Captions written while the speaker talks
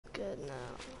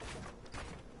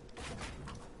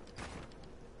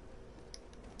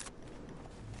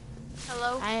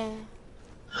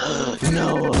ass.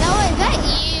 No. Noah, is that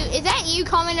you? Is that you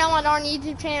commenting on our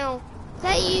YouTube channel? Is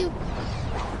that you?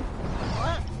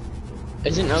 What?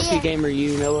 Isn't OP Gamer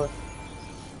you, Noah?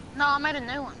 No, I made a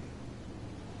new one.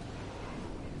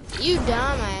 You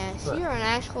dumbass. You're an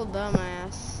actual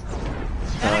dumbass.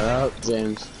 Shut up,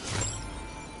 James.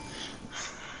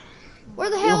 Where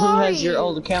the hell Who are has you? your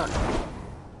old account?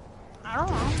 I don't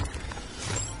know.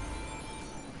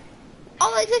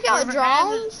 Oh, they took out Whoever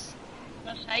has drones?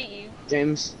 I just hate you.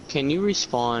 James, can you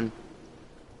respawn?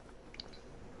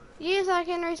 Yes, I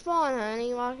can respawn,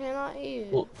 honey. Why cannot you?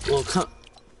 Well, come.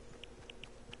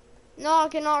 No, I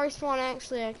cannot respawn.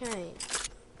 Actually, I can't.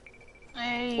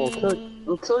 Hey.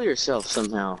 Well, kill yourself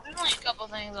somehow. There's only a couple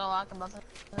things I like about this.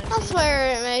 I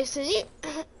swear it, Mason. You.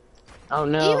 Oh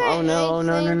no! You Oh make no! me Oh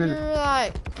no! No! think No! You're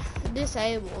like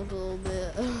disabled a little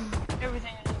bit.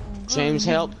 Everything is James,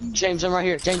 help! James, I'm right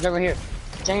here. James, I'm right here.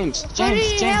 James, Who do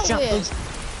James, you James, help jump, with?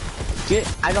 please. Get!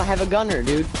 I don't have a gunner,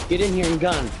 dude. Get in here and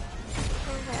gun.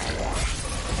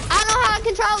 I know how to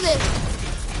control this.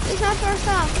 It's my first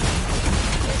time.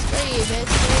 It's free, it's free.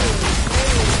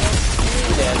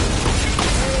 Dead.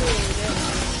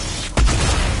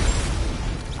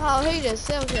 Oh, he just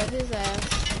silked up his ass.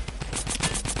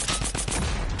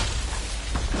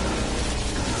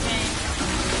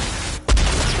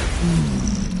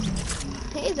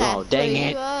 His ass Oh, dang blew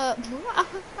it. you up.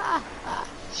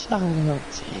 Shut up,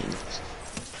 James.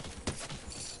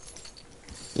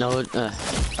 No,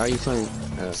 are you playing?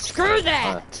 Screw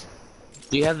that!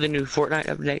 Do you have the new Fortnite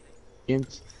update,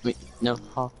 James? Wait, no.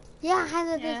 Huh? Yeah, I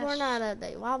had the Yes. Fortnite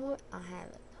update. Why would I have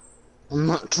it? I'm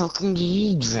not talking to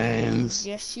you, James.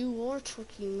 Yes, you were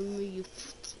talking to me, you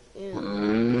f***ing.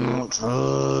 I'm not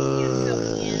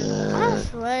talking. I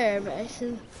swear,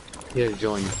 Mason. Here,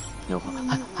 join. No.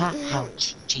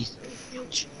 Ouch. Jesus.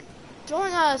 Ouch.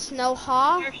 Join us, no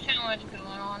ha. There's too much going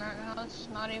on right now. It's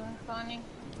not even funny.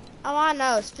 Oh, I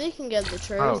know. Speaking of the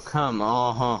truth. Oh, come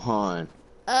on.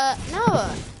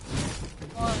 Noah.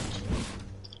 What?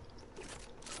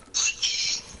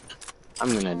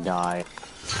 I'm gonna die.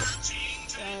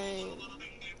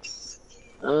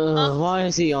 Dang. Why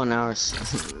is he on ours?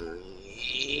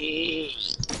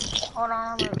 Hold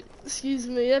on. Excuse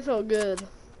me, that felt good.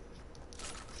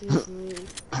 Excuse me.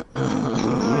 I'm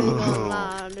not even gonna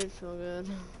lie, it did feel good.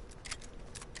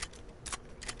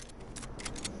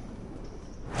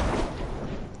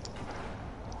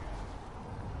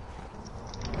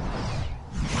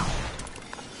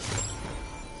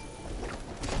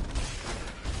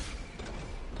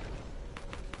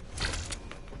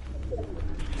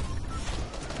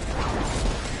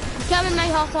 Coming,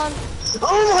 Night Hawk on.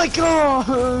 Oh my god!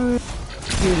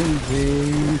 Get him,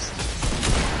 James.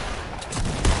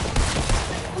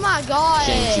 Oh my god.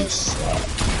 James, you suck.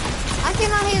 I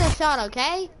cannot hit a shot,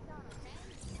 okay?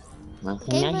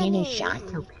 Can I hit a shot?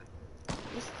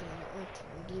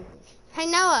 Hey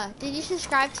Noah, did you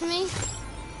subscribe to me?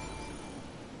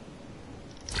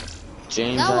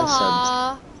 James, I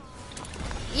Noah.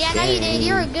 Yeah, no you did. Dang.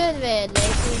 You're a good man,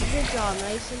 Mason. Good job,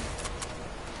 Mason.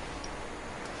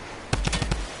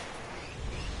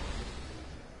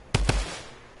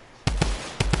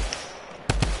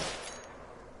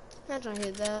 I'm not trying to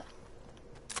hit that.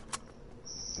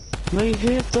 subbed. We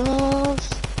hit those.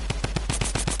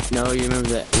 No, you remember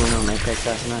that win on Apex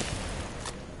last night?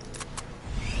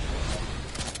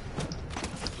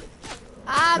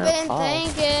 I've been Oh.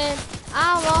 thinking,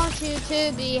 I want you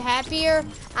to be happier.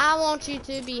 I want you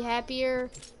to be happier.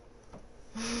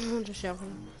 I'm just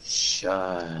joking.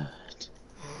 Shut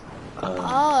up.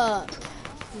 Up.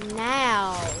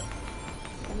 Now.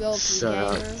 Go Shut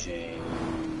up, gamer.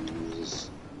 James.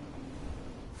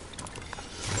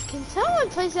 Can someone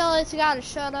please tell this guy to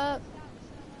shut up?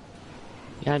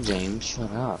 Yeah, James, shut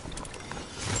up.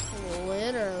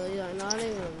 Literally, like not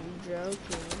even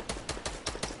joking.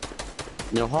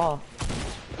 No haul.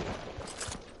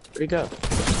 Where'd he go?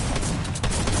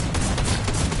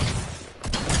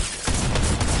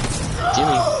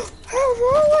 Jimmy. How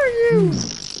wrong are you?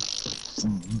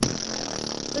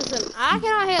 Listen, I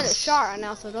cannot hit a shot right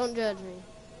now, so don't judge me.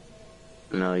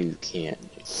 No, you can't.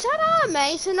 Shut up,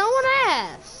 Mason. No one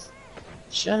asked.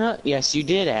 Shut up. Yes, you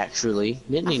did actually.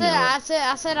 Didn't I he said, know I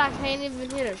it? said I can't even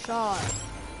hit a shot.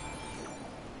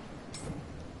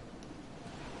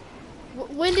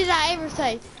 When did I ever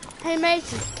say, hey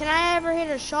Mason, can I ever hit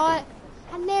a shot?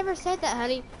 I never said that,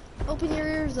 honey. Open your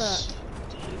ears up.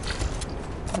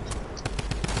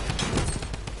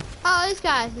 Oh, this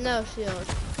guy has no shield.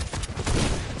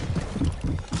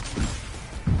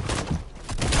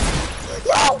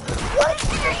 No! What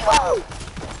are you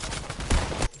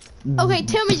on? Okay,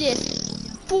 tell me this.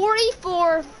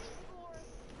 44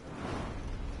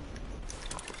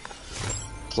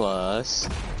 plus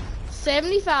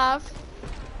 75.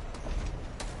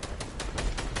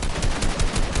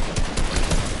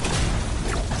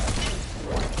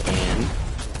 and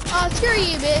Oh, screw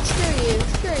you, bitch.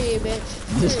 Screw you, bitch.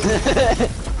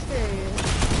 Screw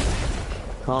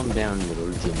you. calm down,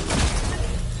 little Jimmy.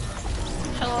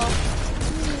 Hello.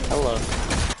 Hello.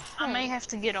 I may have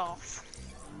to get off.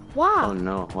 Why? Oh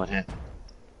no, what happened?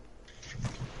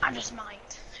 I just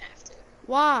might have to.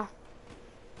 Why?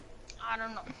 I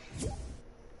don't know.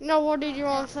 No, what did you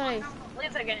want to say?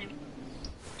 Leave the game.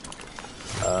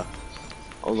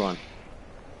 Hold on.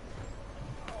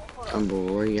 Rumble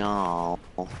Royale.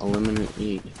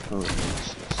 Eliminate. Oh,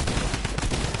 yes.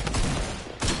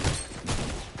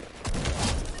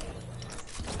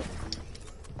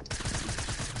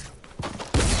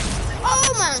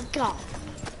 Oh my god.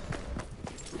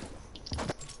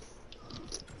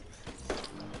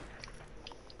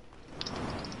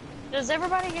 Does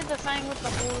everybody get the thing with the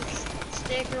horse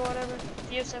stick or whatever?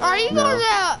 Are you No. going to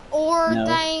that or No.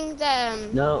 thing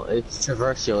that No, it's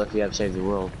traversal if you have saved the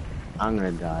world. I'm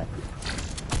gonna die.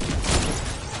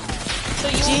 So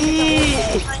you want to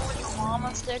get the horse thing with your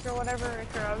mama stick or whatever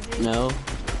if you're OG? No,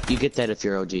 you get that if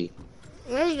you're OG.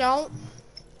 No, you don't.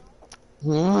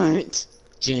 What?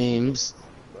 James,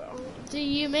 Do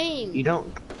you mean? you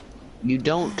don't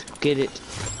get it.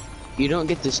 You don't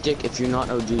get the stick if you're not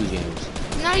OG, James.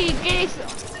 No, you get the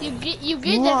thing if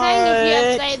you have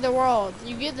What? saved the world.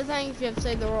 You get the thing if you have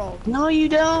saved the world. No, you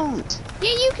don't. Yeah,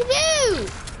 you can do.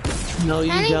 No,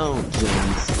 you Honey? don't,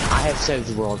 James. I have saved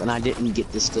the world and I didn't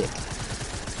get the stick.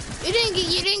 You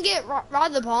didn't get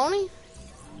ride the pony.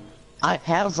 I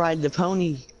have ride the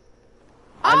pony.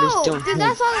 I Oh, just don't then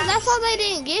have- that's why they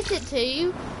didn't get it to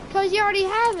you, cause you already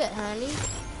have it, honey.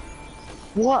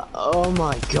 What? Oh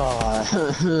my god.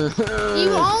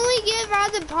 You only get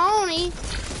ride the pony.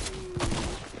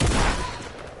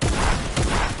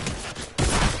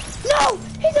 No,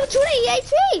 he's on 20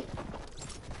 HP.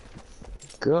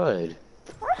 Good.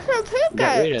 What's the pickaxe?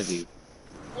 Got rid of you.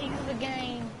 Leave the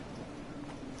game.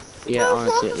 Yeah,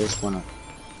 honestly, at this one.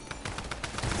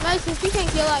 Mason, you can't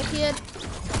kill that kid.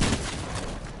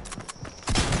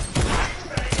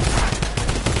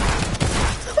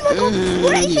 Oh my god,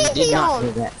 what is You did he not on?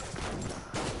 do that.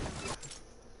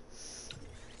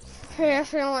 Hey, I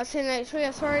shouldn't let see next week.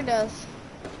 That's what he does.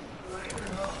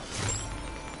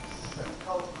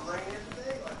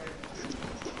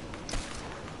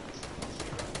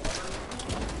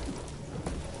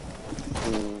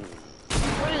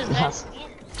 What is that skin?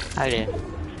 I did.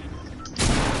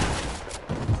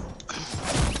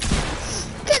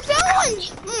 Get going!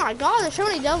 Oh my god, there's so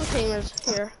many double teamers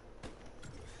here.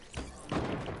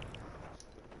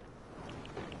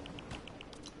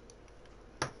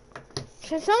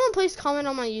 Can someone please comment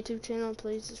on my YouTube channel,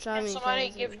 please? Just try Can me. somebody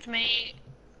gift me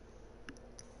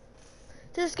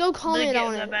Just go comment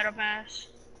on the it. battle pass?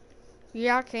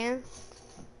 Yeah, I can.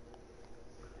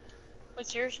 But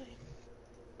seriously?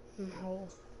 No.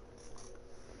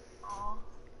 Aw.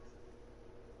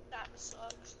 That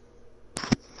sucks.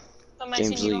 So Mason,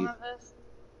 James you don't Lee. have this?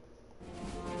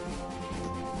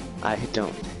 I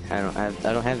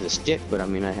don't have the stick, but I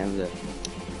mean I have the.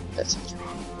 That's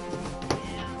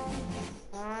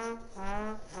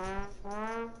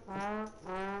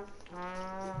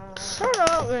Shut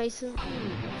up, Mason.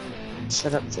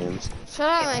 Shut up, James. Shut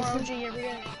up, Mason. RNG every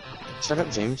day. Shut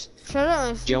up, James. Shut up,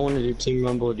 Mason. Do y'all want to do Team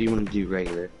Rumble or do you want to do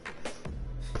regular?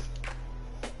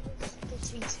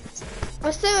 It's easy.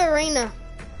 Let's do arena.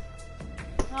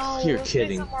 No, You're let's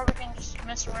kidding. do somewhere we can just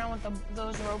mess around with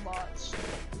those robots.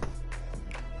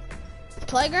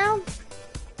 Playground?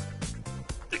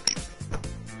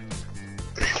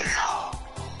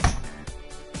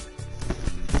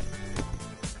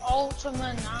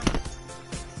 Ultimate Knight.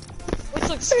 Which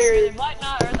looks scary, the Black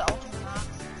Knight or the Ultimate Knight?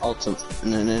 Ultimate.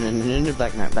 No,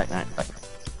 Black Knight, Black Knight, Black Knight.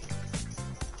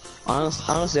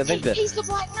 Honestly, I think that. He's the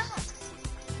Black Knight!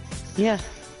 Yeah.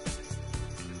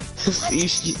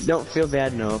 Don't feel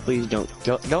bad, Noah. Please don't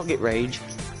get rage.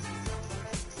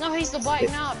 No, he's the Black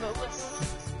Knight, but with...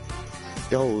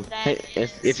 Gold. Hey,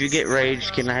 if you get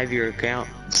rage, can I have your account?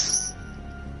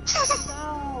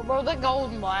 No, bro, that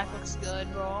gold and black looks good,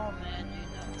 bro. Oh man,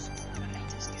 dude, I hate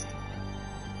this game.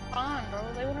 Fine, bro,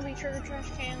 they wanna be trigger trash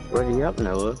cans, bro. Ready up,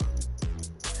 Noah.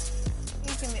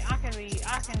 You can be, I can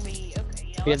be,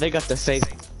 okay, yeah. Yeah, they got the fake.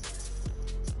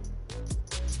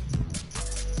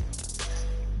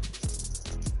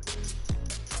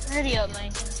 Ready up,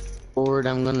 Mason. Forward,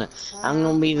 I'm gonna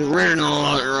be the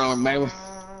rental, baby.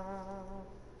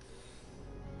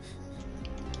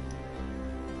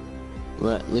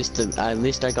 Well, at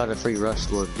least I got a free rush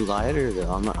for glider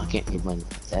though. I can't complain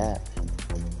about that.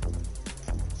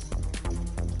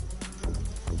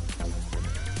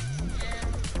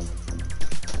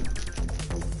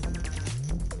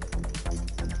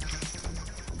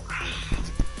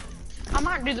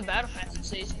 might do the battle pass this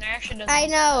season. It actually doesn't. I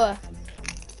know.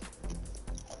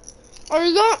 Are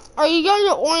you going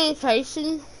to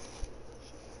orientation?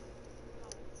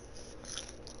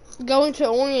 Going to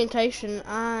orientation?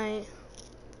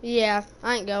 Yeah,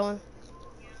 I ain't going.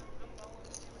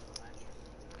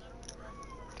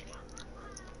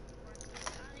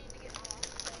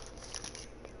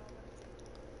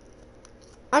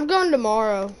 I'm going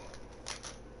tomorrow.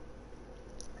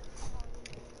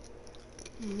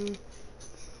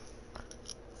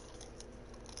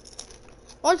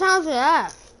 What time's it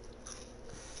at?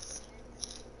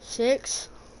 6?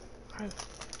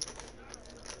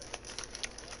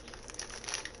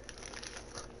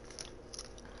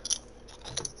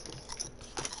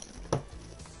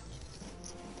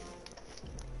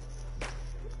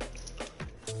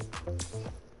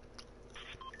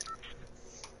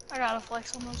 I gotta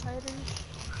flex on those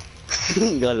haters.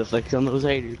 You gotta flex on those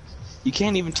haters. You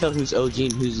can't even tell who's OG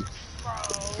and who's Bro,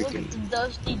 look at the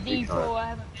Dusty D Pro. I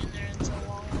haven't been there in so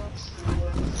long, bro.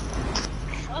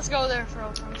 Let's go there for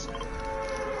old time's sake.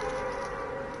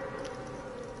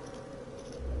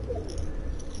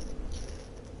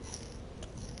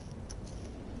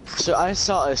 So I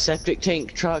saw a septic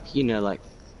tank truck, you know, like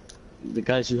the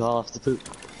guys who haul off the poop.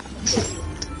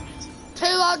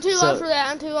 Too low for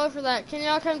that. I'm too low for that. Can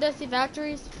y'all come Dusty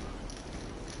Factories?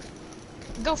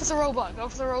 Go for the robot. Go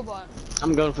for the robot.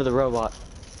 I'm going for the robot.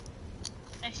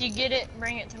 If you get it,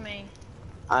 bring it to me.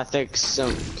 I think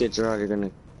some kids are already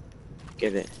gonna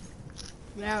get it.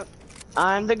 Yeah.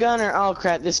 I'm the gunner. Oh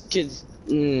crap, this kid's.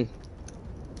 No,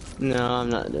 I'm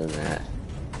not doing that.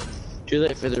 Too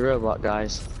late for the robot,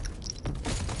 guys.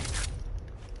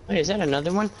 Wait, is that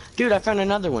another one? Dude, I found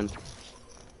another one.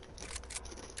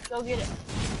 Go get it.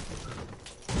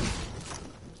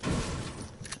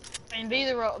 And be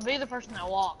the person that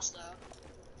walks though.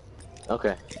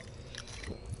 Okay.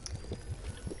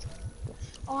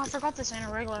 Oh, I forgot this ain't a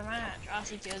regular match. I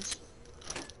see kids.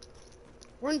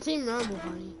 We're in Team Rumble,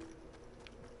 honey.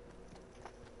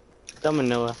 Come on,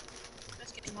 Noah.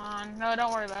 Let's get mine. No,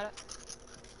 don't worry about it.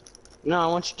 No, I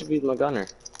want you to be my gunner.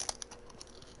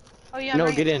 Oh yeah. No,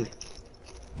 bring get it. in.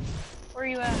 Where are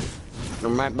you at?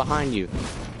 I'm right behind you.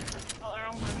 Oh, they're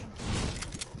on person.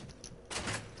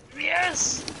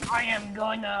 Yes, I am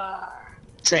gonna.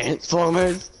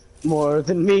 Transformers, more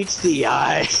than meets the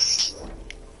eye.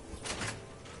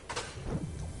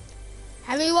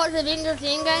 Have you watched the Avengers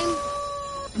Endgame?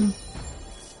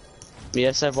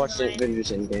 Yes, I've watched the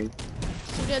Avengers Endgame.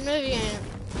 It's a good movie, ain't it?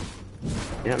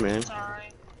 Yeah, man. Sorry.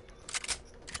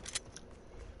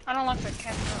 I don't like the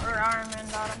Captain or Iron Man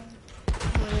bottom.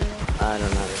 I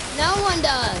don't know. No one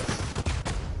does.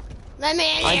 Let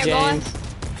me in Hi, here, James. boy.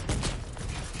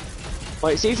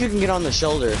 Wait, see if you can get on the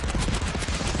shoulder. Wait.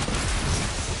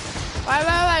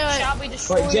 Shall be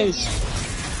destroyed. Wait, James. Again.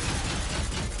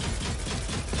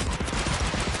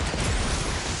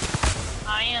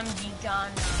 I am the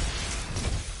gunner.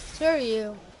 Sure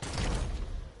you.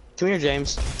 Come here,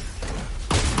 James.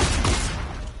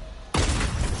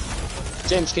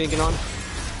 James, can you get on?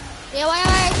 Yeah,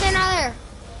 wait, stand right there.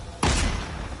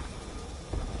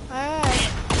 Alright.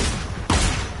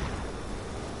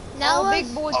 No, Oh,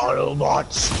 big boy.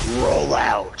 Autobots, roll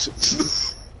out.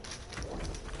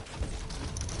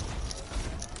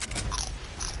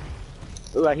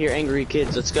 Ooh, I hear angry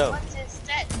kids. Let's go. What does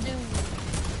that do?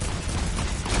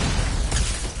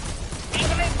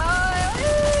 Big boy.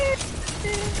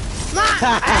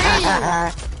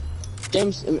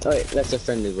 James, wait, that's a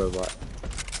friendly robot.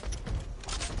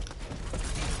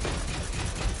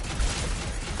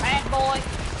 Bad boy.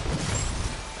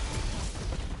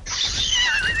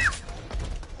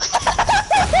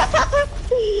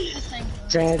 This thing.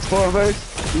 Transformers,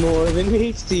 more than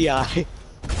meets the eye.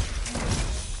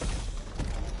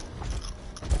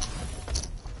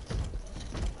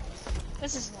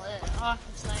 This is lit. I like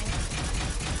this thing.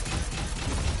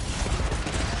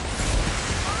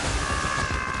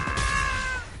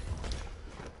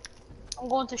 I'm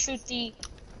going to shoot the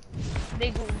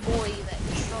big boy that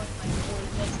destroyed my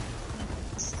boy.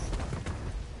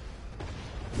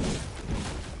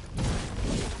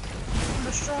 I'm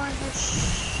destroying his.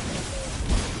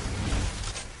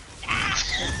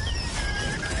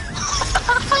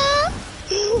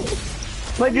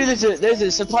 Wait, dude, there's a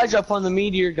supply drop on the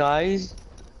meteor, guys.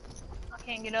 I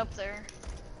can't get up there.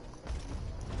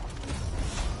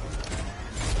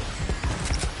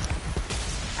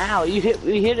 Ow, we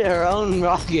hit our own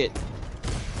rocket.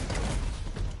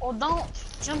 Well, don't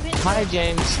jump in. Hi,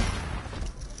 James.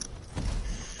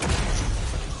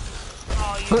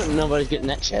 Oh, you. Nobody's getting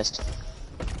that chest.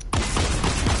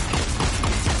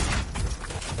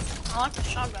 I like the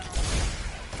shotgun.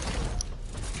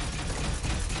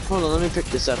 Hold on, let me pick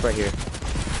this up right here.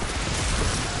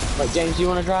 Wait, James, you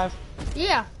want to drive?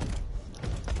 Yeah.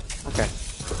 Okay.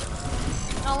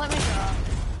 No, let me drive.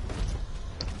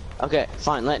 Okay,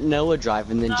 fine. Let Noah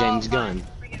drive and then No, James fine. gun.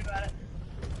 Forget about it.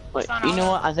 Wait, Fine, you I'll know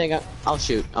go. what? I think I'll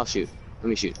shoot. I'll shoot. Let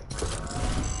me shoot.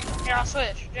 Here, I'll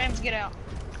switch. James, get out.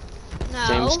 No.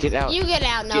 James, get out. You get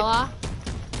out, Noah.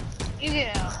 You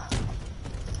get out.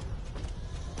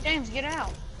 James, get out.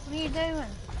 What are you doing?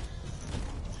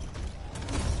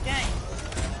 James.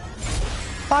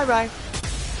 Bye bye.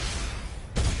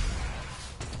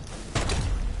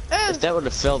 Ooh. If that would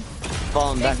have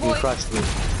fallen Big back boy. and crushed me.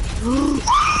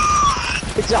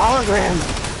 It's a hologram.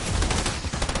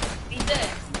 He's dead.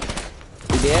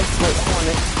 You dead? Wait, I want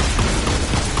it.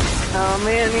 Oh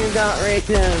man, you got right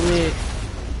down me.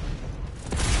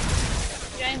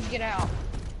 James, get out.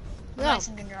 No.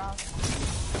 Mason can drive.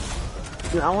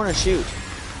 Dude, I want to shoot.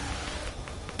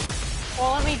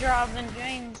 Well, let me drive, then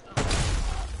James.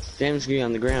 James, get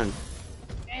on the ground.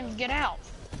 James, get out.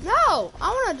 No, I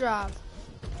want to drive.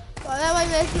 Well, that way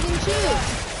Mason can shoot.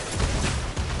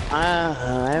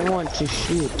 I want to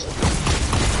shoot.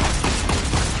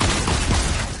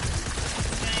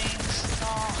 James,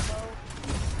 stop, bro.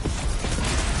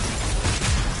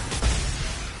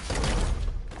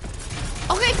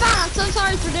 Okay, fine. I'm so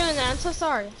sorry for doing that. I'm so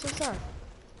sorry. I'm so sorry.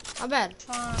 My bad.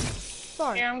 Fine.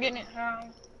 Sorry. Here, I'm getting it.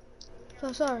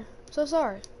 So sorry. So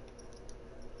sorry.